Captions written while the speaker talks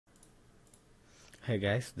Hey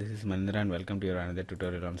guys, this is Manindra and welcome to your another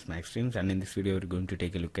tutorial on Snack Streams. And in this video, we're going to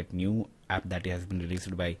take a look at new app that has been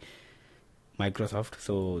released by Microsoft.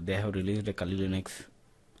 So they have released a Kali Linux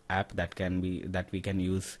app that we can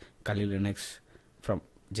use Kali Linux from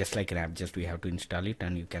just like an app. Just we have to install it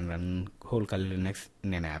and you can run whole Kali Linux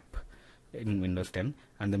in an app in Windows 10.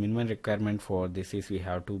 And the minimum requirement for this is we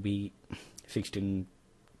have to be 16,000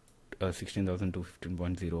 to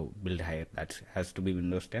 15.0 build higher. That has to be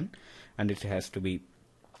Windows 10 and it has to be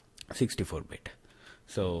 64-bit.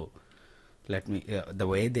 So let me the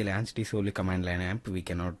way they launched is only command line app. We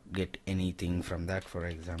cannot get anything from that. For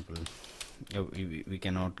example, we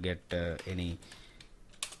cannot get any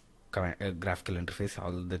graphical interface.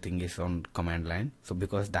 All the thing is on command line. So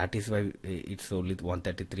because that is why it's only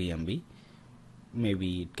 133 MB.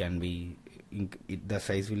 Maybe it can be the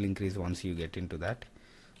size will increase once you get into that.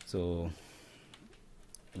 So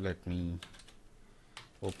let me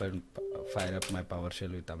fire up my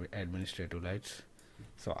PowerShell with administrative lights.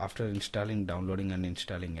 So after installing, downloading and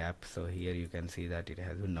installing app, so here you can see that it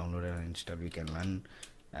has been downloaded and installed. We can run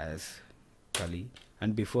as Kali,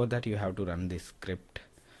 and before that you have to run this script.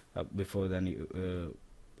 Before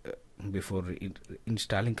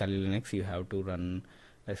installing Kali Linux, you have to run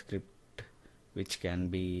a script which can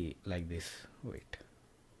be like this. Wait.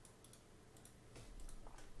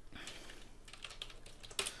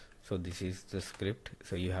 So this is the script.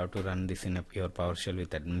 So you have to run this in your PowerShell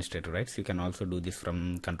with administrative rights. You can also do this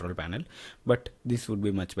from control panel, but this would be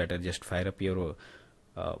much better. Just fire up your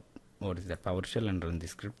PowerShell and run the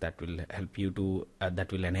script. That will help you to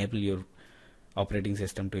that will enable your operating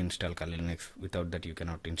system to install Kali Linux. Without that you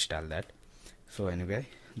cannot install that. So anyway,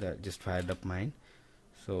 just fired up mine.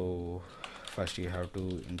 So first you have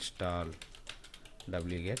to install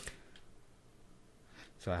wget.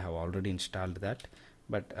 So I have already installed that.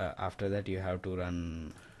 But after that you have to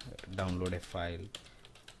run download a file,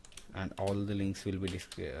 and all the links will be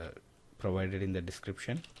provided in the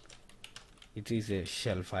description. It is a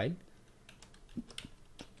shell file,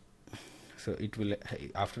 so it will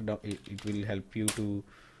it will help you to.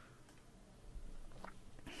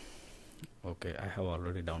 Okay, I have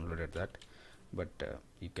already downloaded that, but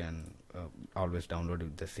you can always download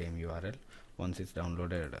with the same URL. Once it's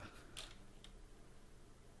downloaded,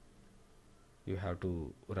 you have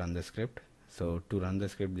to run the script. So to run the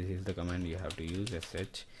script, this is the command you have to use,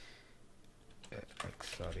 sh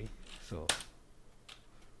sorry. So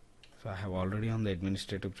I have already on the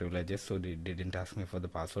administrative privileges, so they didn't ask me for the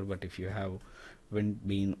password. But if you haven't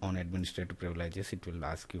been on administrative privileges, it will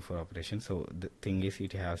ask you for operation. So the thing is,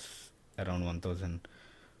 it has around 1.1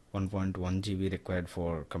 GB required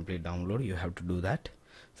for complete download. You have to do that.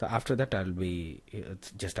 So after that, I'll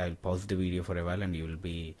pause the video for a while and you will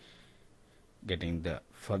be getting the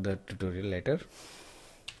further tutorial later.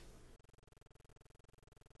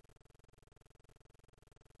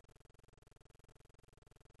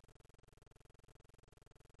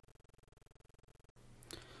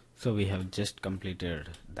 So we have just completed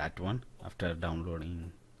that one. After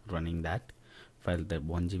running that file, the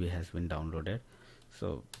 1 GB has been downloaded.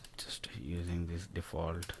 So just using this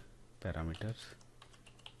default parameters.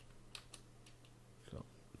 So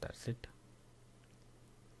that's it.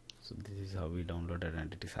 So this is how we downloaded,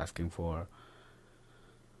 and it is asking for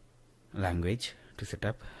language to set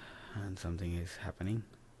up, and something is happening.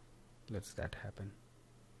 Let's that happen.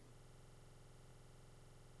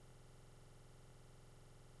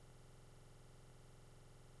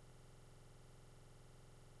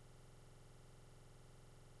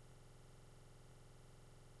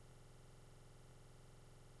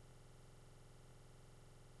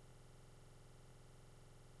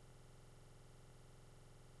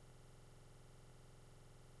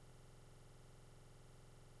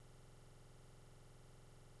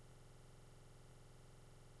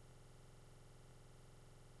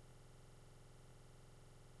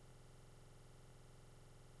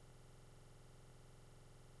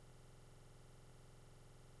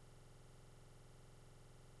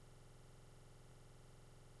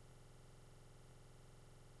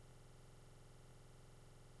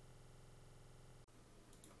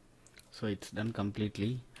 So it's done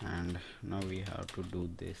completely, and now we have to do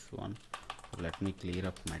this one. So let me clear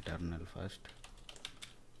up my terminal first.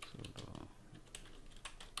 So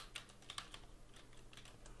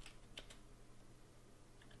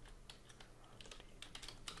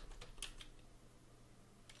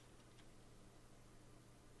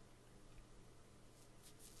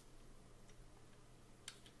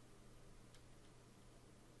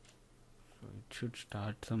it should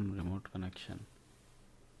start some remote connection.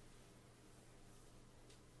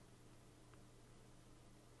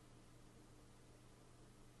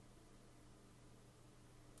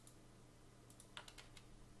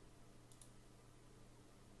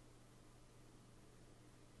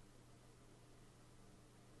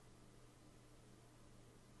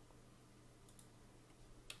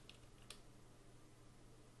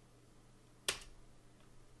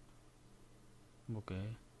 Okay,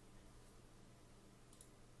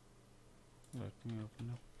 let me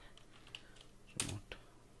open up remote.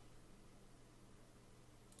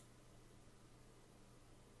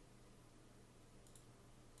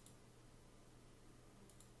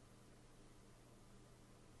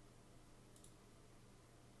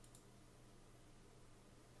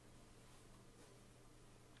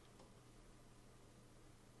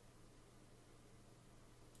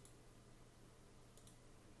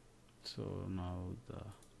 So now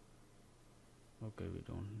okay, we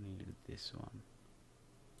don't need this one.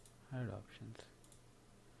 Add options.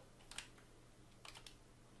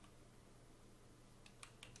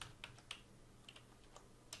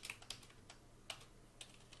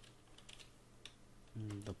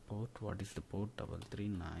 The port, what is the port?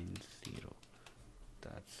 3390.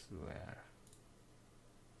 That's where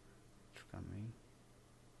it's coming.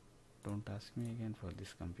 Don't ask me again for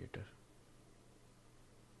this computer.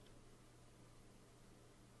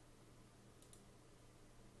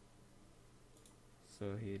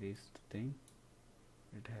 So here is the thing,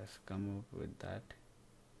 it has come up with that.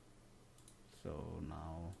 So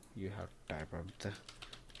now you have to type up the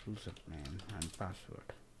username and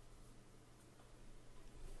password.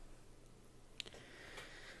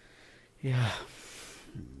 Yeah,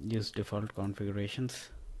 use default configurations.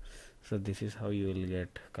 So this is how you will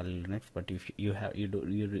get Kali Linux. But if you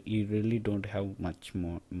really don't have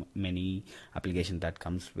many applications that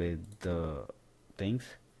comes with the things.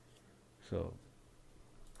 So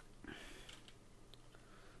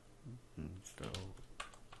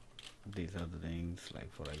these are the things,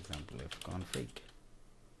 like for example ifconfig.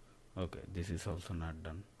 Okay, this is also not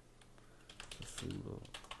done. So sudo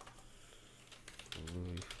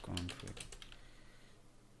ifconfig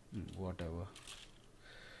whatever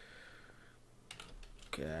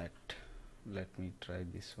cat. Let me try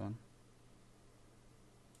this one.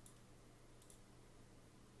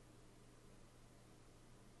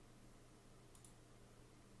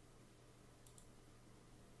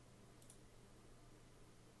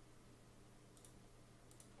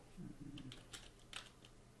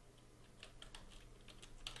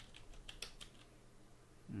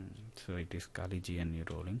 So it is Kali GNU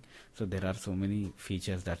rolling. So there are so many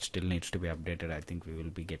features that still needs to be updated. I think we will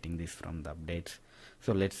be getting this from the updates.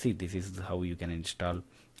 So let's see, this is how you can install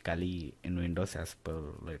Kali in Windows as per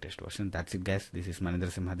latest version. That's it guys, this is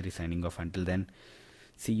Manindra Simhadri signing off. Until then,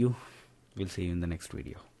 see you, we'll see you in the next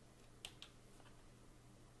video.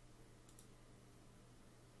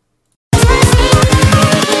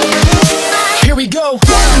 Here we go.